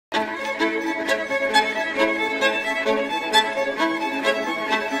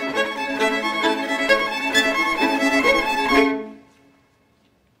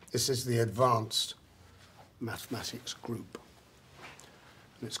This is the advanced mathematics group.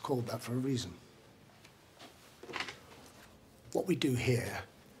 And it's called that for a reason. What we do here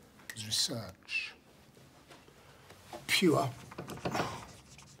is research. Pure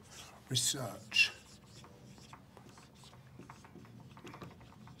research.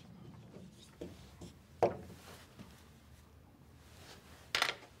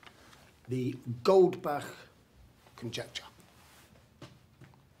 The Goldbach Conjecture.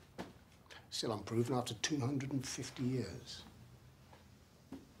 Still unproven after 250 years.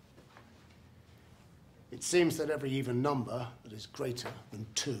 It seems that every even number that is greater than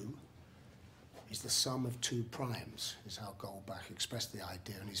 2 is the sum of 2 primes, is how Goldbach expressed the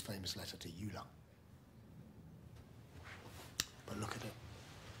idea in his famous letter to Euler. But look at it.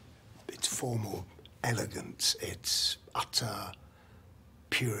 Its formal elegance, its utter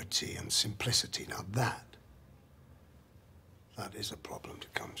purity and simplicity. Now that is a problem to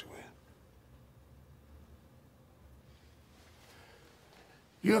come to with.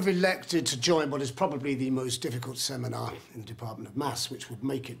 You have elected to join what is probably the most difficult seminar in the Department of Maths, which would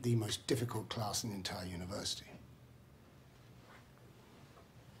make it the most difficult class in the entire university.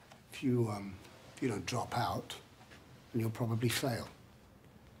 If you don't drop out, then you'll probably fail.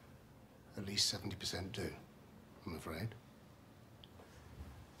 At least 70% do, I'm afraid.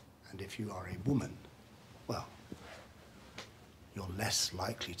 And if you are a woman, well, you're less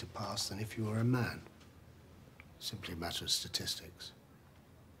likely to pass than if you were a man. Simply a matter of statistics.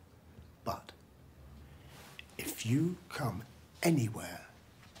 But if you come anywhere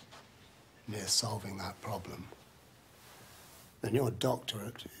near solving that problem, then your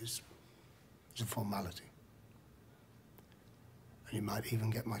doctorate is a formality. And you might even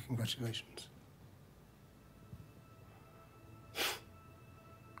get my congratulations.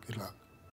 Good luck.